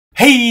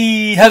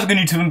Hey, how's it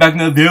going YouTube? I'm back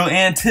in another video,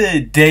 and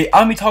today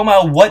I'm going to be talking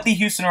about what the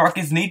Houston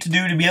Rockets need to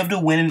do to be able to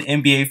win an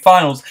NBA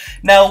Finals.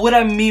 Now, what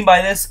I mean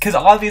by this, because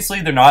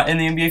obviously they're not in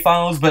the NBA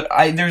Finals, but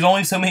there's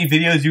only so many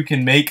videos you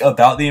can make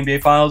about the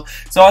NBA Finals,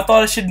 so I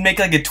thought I should make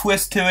like a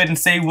twist to it and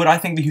say what I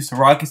think the Houston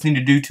Rockets need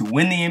to do to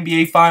win the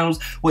NBA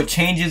Finals, what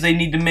changes they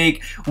need to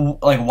make,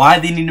 like why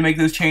they need to make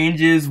those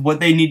changes, what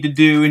they need to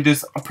do, and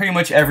just pretty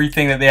much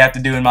everything that they have to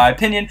do, in my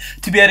opinion,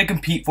 to be able to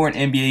compete for an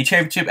NBA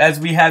championship. As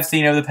we have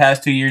seen over the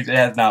past 2 years, it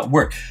has not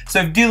work. So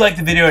if you do like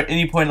the video at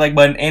any point, like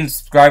button and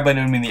subscribe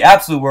button would mean the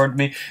absolute world to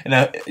me.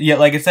 And yeah,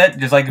 like I said,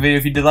 just like the video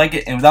if you did like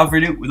it. And without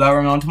further ado, without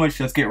running on too much,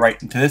 let's get right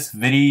into this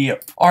video.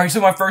 Alright, so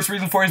my first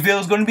reason for this video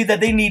is going to be that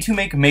they need to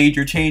make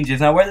major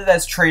changes. Now, whether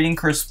that's trading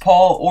Chris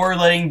Paul or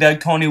letting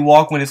D'Antoni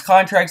walk when his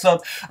contract's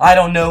up, I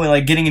don't know, and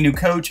like getting a new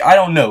coach, I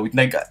don't know.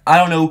 Like, I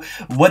don't know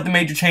what the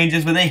major change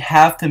is, but they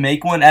have to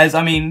make one. As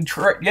I mean,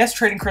 yes,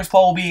 trading Chris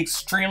Paul will be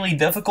extremely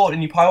difficult,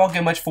 and you probably won't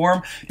get much for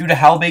him due to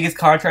how big his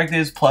contract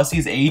is. Plus,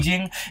 he's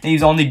aging and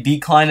he's on the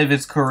decline of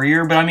his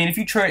career. But I mean, if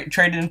you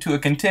traded him to a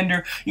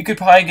contender, you could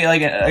probably get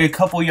like a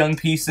couple young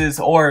pieces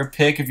or a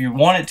pick if you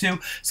wanted to.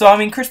 So I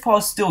mean, Chris Paul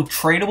is still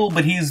tradable,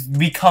 but he's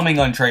becoming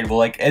untradeable.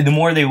 Like, the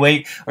more they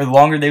wait or the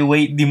longer they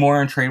wait, the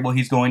more untradeable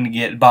he's going to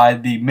get. By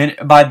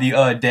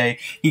the day,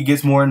 he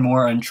gets more and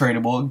more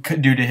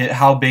untradeable due to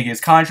how big his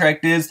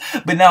contract is.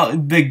 But now,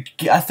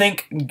 I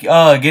think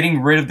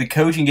getting rid of the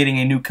coach and getting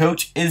a new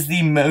coach is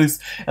the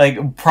most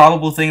like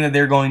probable thing that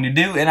they're going to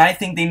do, and I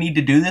think they need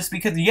to do this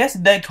because yes,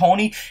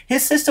 D'Antoni,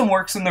 his system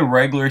works in the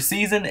regular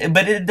season,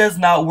 but it does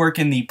not work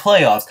in the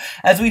playoffs.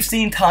 As we've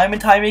seen time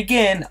and time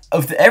again,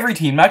 of every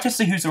team, not just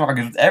the Houston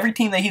Rockets, with every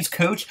team that he's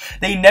coached,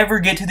 they never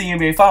get to the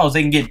NBA Finals.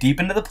 They can get deep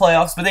into the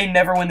playoffs, but they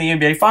never win the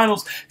NBA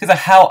Finals because of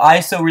how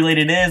ISO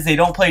related it is. They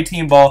don't play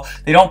team ball,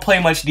 they don't play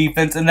much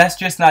defense, and that's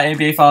just not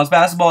NBA Finals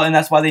basketball, and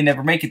that's why they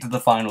never make it to the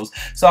Finals.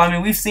 So I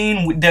mean, we've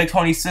seen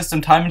D'Antoni's system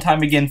time and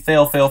time again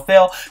fail.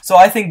 So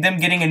I think them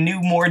getting a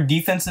new, more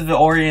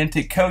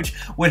defensive-oriented coach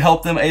would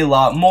help them a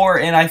lot more,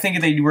 and I think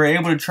if they were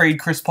able to trade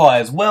Chris Paul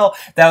as well,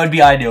 that would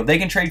be ideal. If they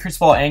can trade Chris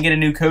Paul and get a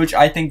new coach,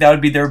 I think that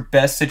would be their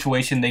best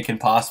situation they can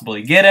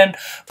possibly get in.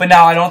 But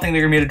now I don't think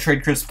they're going to be able to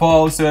trade Chris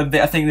Paul, so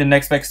I think the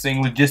next best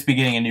thing would just be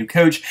getting a new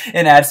coach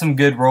and add some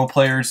good role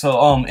players.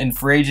 So in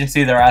free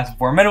agency, they're asking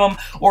for a minimum,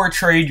 or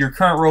trade your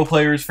current role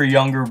players for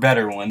younger,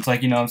 better ones.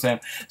 Like, you know what I'm saying?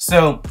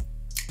 So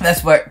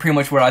that's pretty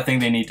much what I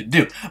think they need to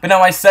do. But now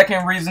my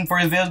second reason for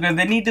this video is because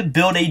they need to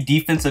build a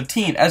defensive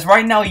team. As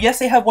right now, yes,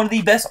 they have one of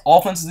the best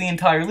offenses in the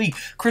entire league.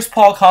 Chris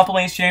Paul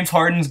complements James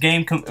Harden's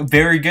game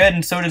very good,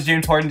 and so does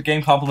James Harden's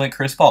game complement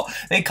Chris Paul.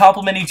 They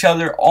complement each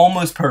other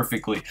almost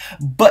perfectly.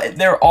 But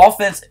their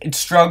offense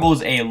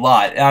struggles a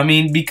lot. I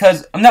mean,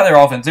 because, not their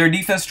offense, their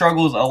defense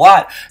struggles a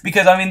lot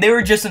because, I mean, they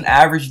were just an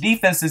average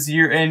defense this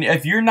year, and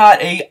if you're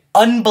not a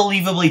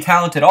unbelievably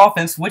talented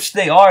offense, which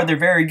they are, they're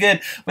very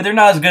good, but they're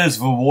not as good as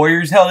the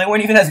Warriors. Hell, they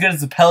weren't even as good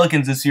as the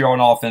Pelicans this year on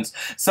offense.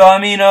 So, I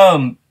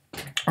mean,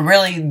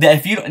 really,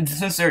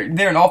 since they're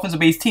an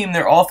offensive-based team,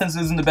 their offense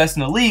isn't the best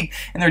in the league,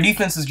 and their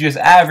defense is just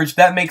average.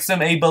 That makes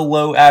them a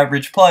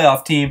below-average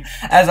playoff team.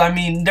 As I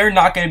mean, they're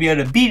not going to be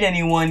able to beat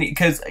anyone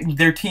because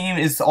their team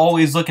is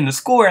always looking to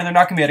score, and they're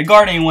not going to be able to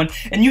guard anyone.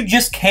 And you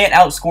just can't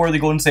outscore the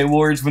Golden State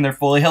Warriors when they're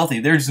fully healthy.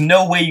 There's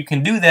no way you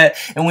can do that.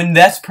 And when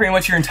that's pretty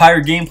much your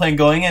entire game plan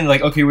going in,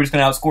 like, okay, we're just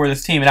going to outscore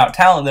this team and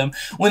out-talent them.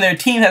 When their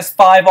team has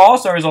 5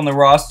 All-Stars on the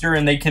roster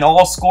and they can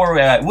all score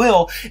at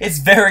will, it's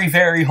very,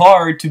 very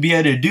hard to be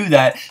able to do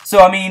that. So,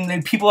 I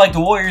mean, people like the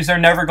Warriors are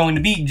never going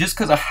to beat just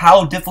because of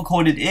how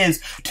difficult it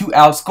is to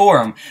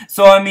outscore them.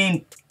 So, I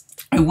mean,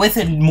 with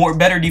a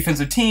better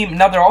defensive team,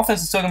 now their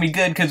offense is still going to be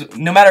good because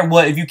no matter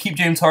what, if you keep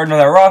James Harden on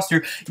that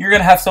roster, you're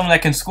going to have someone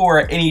that can score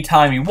at any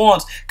time he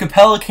wants.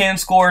 Capella can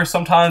score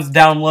sometimes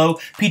down low.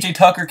 PJ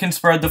Tucker can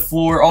spread the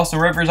floor. Austin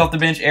Rivers off the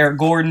bench. Eric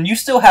Gordon. You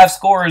still have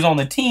scorers on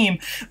the team,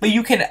 but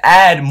you can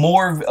add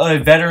more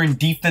veteran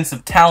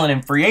defensive talent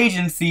in free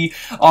agency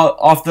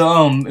off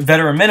the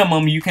veteran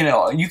minimum. You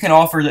can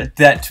offer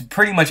that to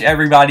pretty much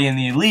everybody in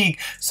the league.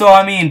 So,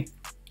 I mean,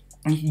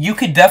 you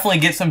could definitely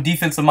get some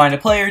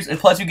defensive-minded players, and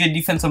plus you get a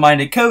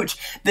defensive-minded coach,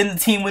 then the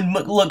team would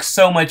look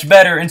so much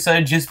better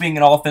instead of just being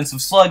an offensive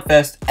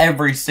slugfest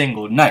every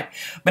single night.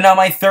 But now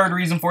my third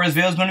reason for this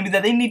video is going to be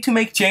that they need to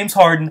make James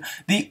Harden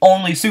the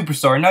only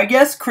superstar. Now,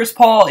 yes, Chris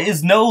Paul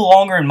is no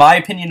longer, in my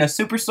opinion, a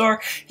superstar.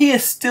 He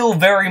is still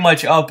very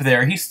much up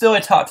there. He's still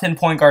a top 10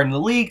 point guard in the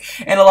league,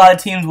 and a lot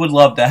of teams would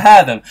love to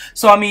have him.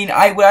 So, I mean,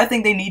 what I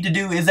think they need to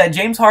do is that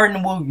James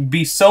Harden will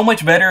be so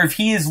much better if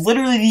he is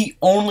literally the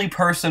only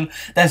person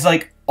that's like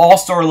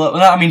all-star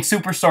level, I mean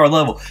superstar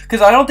level,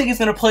 because I don't think he's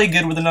going to play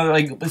good with another,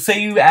 like, say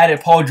you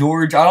added Paul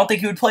George, I don't think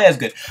he would play as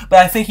good, but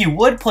I think he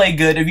would play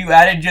good if you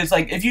added just,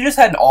 like, if you just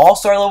had an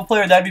all-star level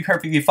player, that'd be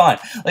perfectly fine.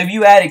 Like, if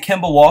you added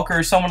Kemba Walker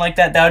or someone like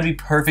that, that would be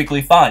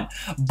perfectly fine.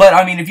 But,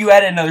 I mean, if you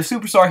added another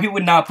superstar, he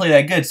would not play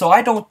that good, so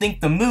I don't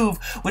think the move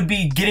would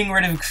be getting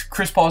rid of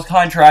Chris Paul's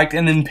contract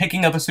and then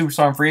picking up a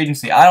superstar in free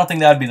agency. I don't think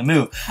that would be the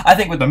move. I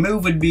think what the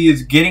move would be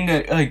is getting,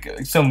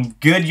 some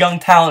good young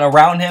talent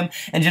around him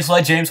and just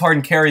let James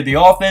Harden carry the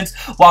offense. offense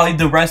while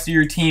the rest of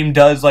your team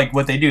does like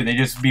what they do. They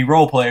just be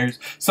role players.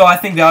 So I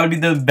think that would be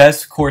the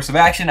best course of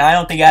action. I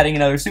don't think adding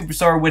another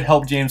superstar would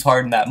help James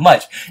Harden that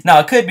much. Now,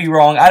 I could be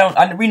wrong.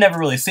 We never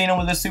really seen him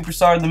with a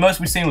superstar. The most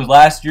we've seen was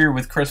last year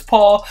with Chris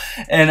Paul,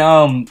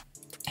 and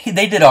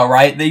they did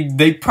alright.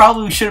 They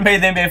probably should have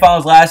made the NBA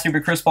Finals last year,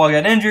 but Chris Paul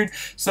got injured.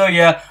 So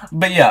yeah.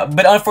 But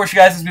unfortunately,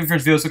 guys, this is my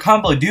first video. So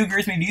comment below. Do you agree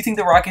with me? Do you think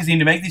the Rockets need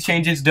to make these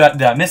changes?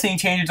 Did I miss any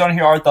changes on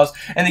here? Our thoughts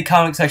in the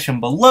comment section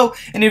below.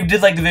 And if you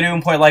did like the video,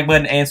 point like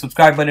button and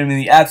subscribe button. It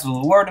means the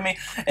absolute world to me.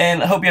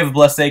 And I hope you have a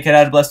blessed day. Kid, I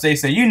had a blessed day,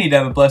 so you need to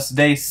have a blessed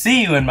day.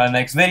 See you in my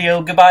next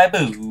video. Goodbye,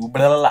 boo. Blah,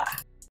 blah, blah.